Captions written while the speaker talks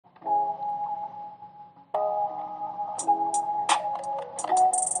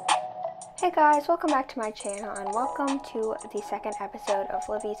Hey guys, welcome back to my channel and welcome to the second episode of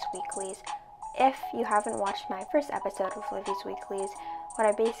Livvy's Weeklies. If you haven't watched my first episode of Livvy's Weeklies, what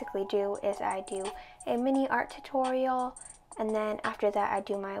I basically do is I do a mini art tutorial, and then after that I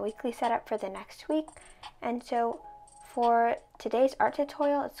do my weekly setup for the next week. And so for today's art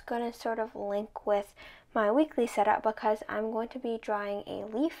tutorial, it's going to sort of link with my weekly setup because I'm going to be drawing a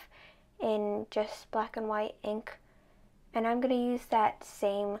leaf in just black and white ink, and I'm going to use that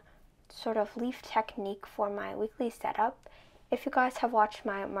same sort of leaf technique for my weekly setup. If you guys have watched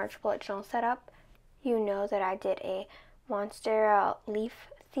my March bullet journal setup, you know that I did a monster leaf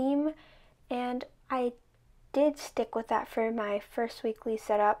theme, and I did stick with that for my first weekly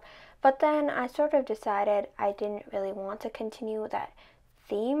setup, but then I sort of decided I didn't really want to continue that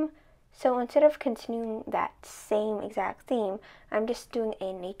theme. So instead of continuing that same exact theme, I'm just doing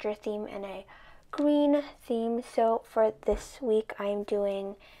a nature theme and a green theme. So for this week, I'm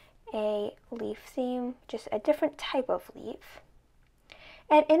doing a leaf theme, just a different type of leaf.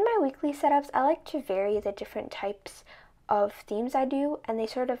 And in my weekly setups, I like to vary the different types of themes I do, and they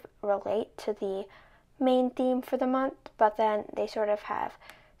sort of relate to the main theme for the month, but then they sort of have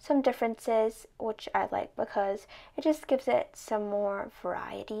some differences, which I like because it just gives it some more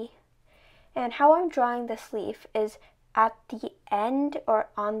variety. And how I'm drawing this leaf is at the end or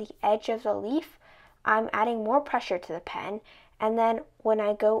on the edge of the leaf, I'm adding more pressure to the pen. And then when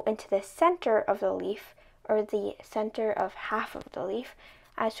I go into the center of the leaf, or the center of half of the leaf,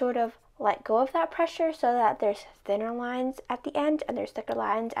 I sort of let go of that pressure so that there's thinner lines at the end and there's thicker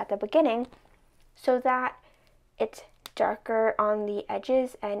lines at the beginning, so that it's darker on the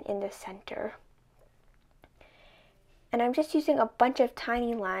edges and in the center. And I'm just using a bunch of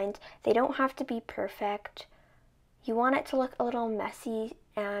tiny lines. They don't have to be perfect. You want it to look a little messy,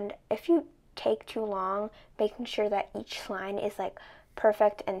 and if you take too long making sure that each line is like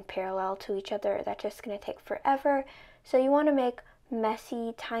perfect and parallel to each other, that's just going to take forever. So you want to make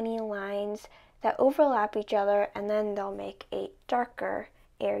messy tiny lines that overlap each other, and then they'll make a darker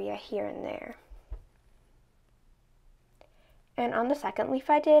area here and there. And on the second leaf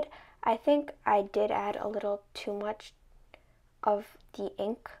I think I did add a little too much of the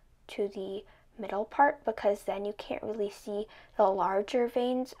ink to the middle part, because then you can't really see the larger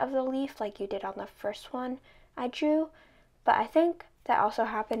veins of the leaf like you did on the first one I drew. But I think that also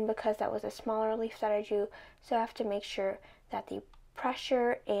happened because that was a smaller leaf that I drew, so I have to make sure that the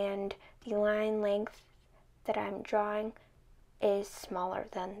pressure and the line length that I'm drawing is smaller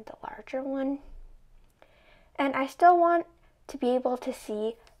than the larger one. And I still want to be able to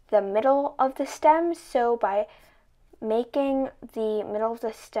see the middle of the stem, so by making the middle of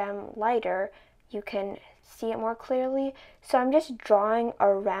the stem lighter, you can see it more clearly. So I'm just drawing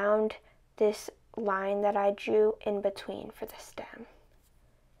around this line that I drew in between for the stem.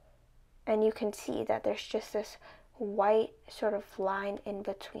 And you can see that there's just this white sort of line in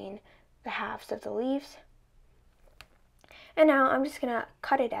between the halves of the leaves. And now I'm just going to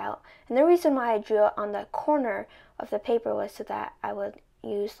cut it out. And the reason why I drew it on the corner of the paper was so that I would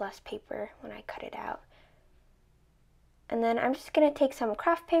use less paper when I cut it out. And then I'm just going to take some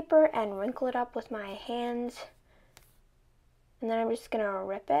craft paper and wrinkle it up with my hands. And then I'm just going to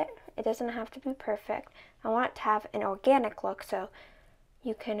rip it. It doesn't have to be perfect. I want it to have an organic look, so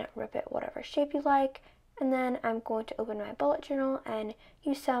you can rip it whatever shape you like. And then I'm going to open my bullet journal and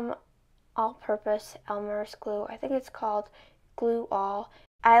use some all-purpose Elmer's glue. I think it's called Glue All.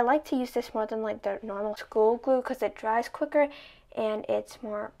 I like to use this more than like the normal school glue because it dries quicker and it's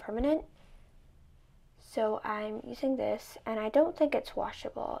more permanent. So I'm using this, and I don't think it's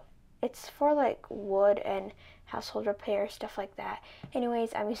washable. It's for like wood and household repair, stuff like that.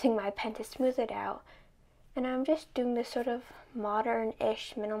 Anyways, I'm using my pen to smooth it out. And I'm just doing this sort of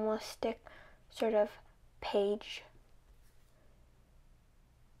modern-ish, minimalistic sort of page.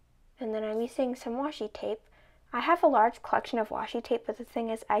 And then I'm using some washi tape. I have a large collection of washi tape, but the thing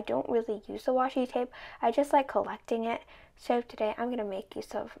is I don't really use the washi tape. I just like collecting it. So today I'm going to make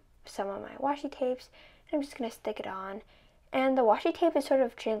use of some of my washi tapes. I'm just going to stick it on. And the washi tape is sort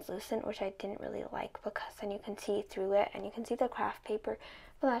of translucent, which I didn't really like because then you can see through it and you can see the craft paper,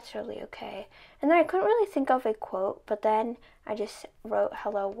 but that's really okay. And then I couldn't really think of a quote, but then I just wrote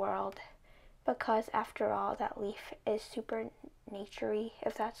 "Hello World," because after all, that leaf is super naturey,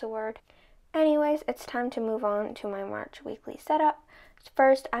 if that's a word. Anyways, it's time to move on to my March weekly setup.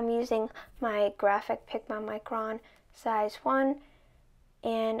 First, I'm using my graphic Pigma Micron size 1.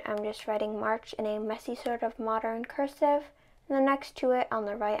 And I'm just writing March in a messy sort of modern cursive. And then next to it on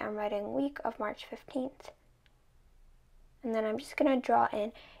the right, I'm writing week of March 15th. And then I'm just going to draw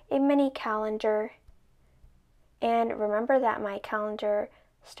in a mini calendar. And remember that my calendar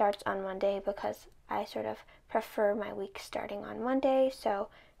starts on Monday because I sort of prefer my week starting on Monday, so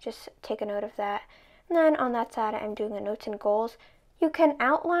just take a note of that. And then on that side, I'm doing the notes and goals. You can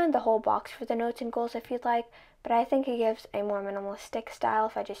outline the whole box for the notes and goals if you'd like, but I think it gives a more minimalistic style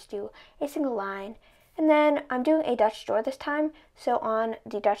if I just do a single line. And then I'm doing a Dutch door this time, so on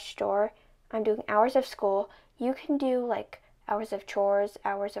the Dutch door, I'm doing hours of school. You can do like hours of chores,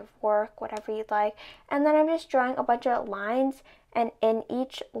 hours of work, whatever you'd like. And then I'm just drawing a bunch of lines, and in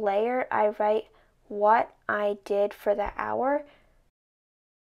each layer, I write what I did for the hour.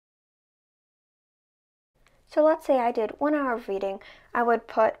 So let's say I did 1 hour of reading. I would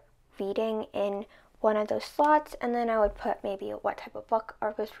put reading in one of those slots, and then I would put maybe what type of book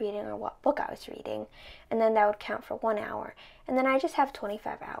I was reading or what book I was reading, and then that would count for 1 hour. And then I just have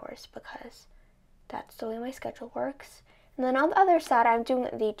 25 hours because that's the way my schedule works. And then on the other side, I'm doing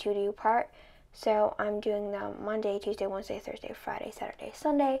the to-do part. So I'm doing the Monday, Tuesday, Wednesday, Thursday, Friday, Saturday,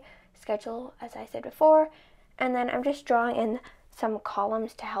 Sunday schedule, as I said before. And then I'm just drawing in some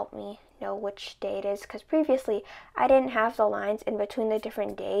columns to help me know which day it is, because previously I didn't have the lines in between the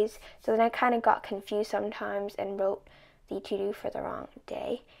different days, so then I kind of got confused sometimes and wrote the to-do for the wrong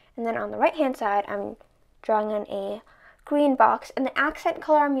day. And then on the right hand side, I'm drawing in a green box, and the accent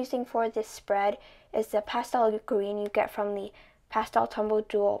color I'm using for this spread is the pastel green you get from the Pastel Tumble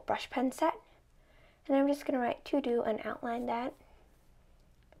Dual brush pen set. And I'm just going to write to do and outline that.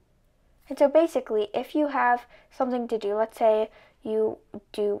 And so basically, if you have something to do, let's say you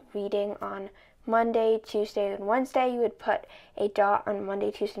do reading on Monday, Tuesday, and Wednesday, you would put a dot on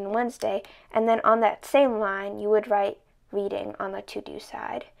Monday, Tuesday, and Wednesday, and then on that same line, you would write reading on the to-do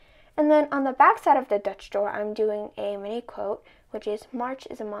side. And then on the back side of the Dutch door, I'm doing a mini quote, which is, March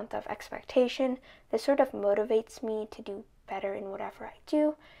is a month of expectation. This sort of motivates me to do better in whatever I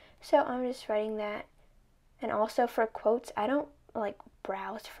do. So I'm just writing that. And also for quotes, I don't like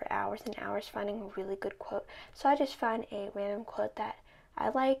browse for hours and hours finding a really good quote. So I just find a random quote that I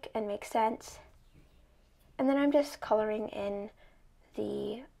like and makes sense. And then I'm just coloring in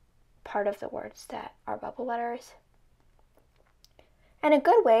the part of the words that are bubble letters. And a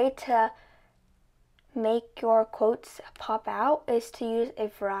good way to make your quotes pop out is to use a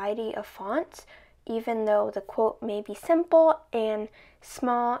variety of fonts. Even though the quote may be simple and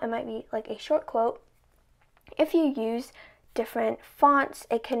small, it might be like a short quote. If you use different fonts,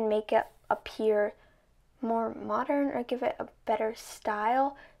 it can make it appear more modern or give it a better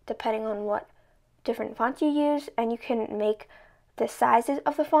style depending on what different fonts you use. And you can make the sizes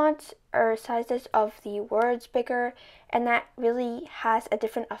of the fonts or sizes of the words bigger, and that really has a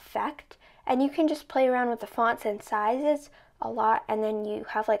different effect. And you can just play around with the fonts and sizes a lot, and then you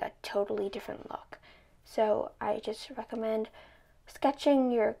have like a totally different look. So I just recommend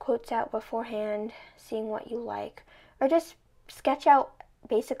sketching your quotes out beforehand, seeing what you like, or just sketch out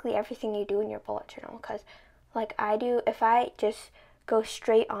basically everything you do in your bullet journal, because like I do, if I just go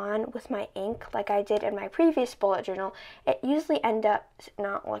straight on with my ink like I did in my previous bullet journal, it usually ends up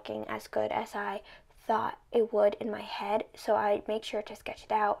not looking as good as I thought it would in my head, so I make sure to sketch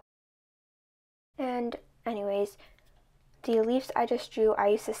it out. And anyways, the leaves I just drew, I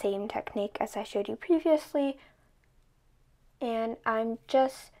used the same technique as I showed you previously, and I'm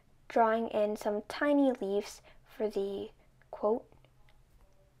just drawing in some tiny leaves for the quote.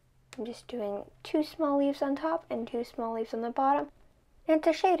 I'm just doing 2 small leaves on top and 2 small leaves on the bottom. And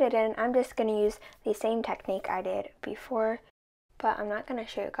to shade it in, I'm just going to use the same technique I did before, but I'm not going to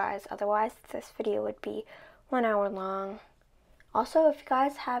show you guys, otherwise this video would be 1 hour long. Also, if you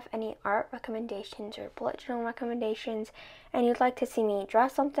guys have any art recommendations or bullet journal recommendations and you'd like to see me draw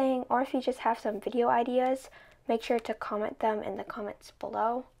something, or if you just have some video ideas, make sure to comment them in the comments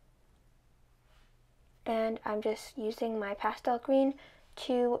below. And I'm just using my pastel green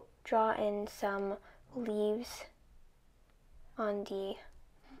to draw in some leaves on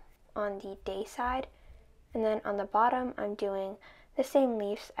the day side, and then on the bottom I'm doing the same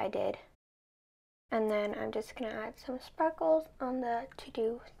leaves I did, and then I'm just gonna add some sparkles on the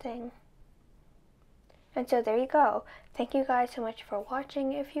to-do thing. And so there you go. Thank you guys so much for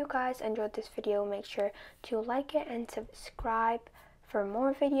watching. If you guys enjoyed this video, make sure to like it and subscribe for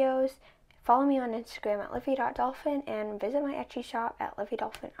more videos. Follow me on Instagram at livvy.dolphin and visit my Etsy shop at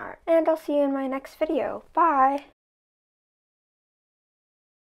livvy-dolphin art. And I'll see you in my next video. Bye!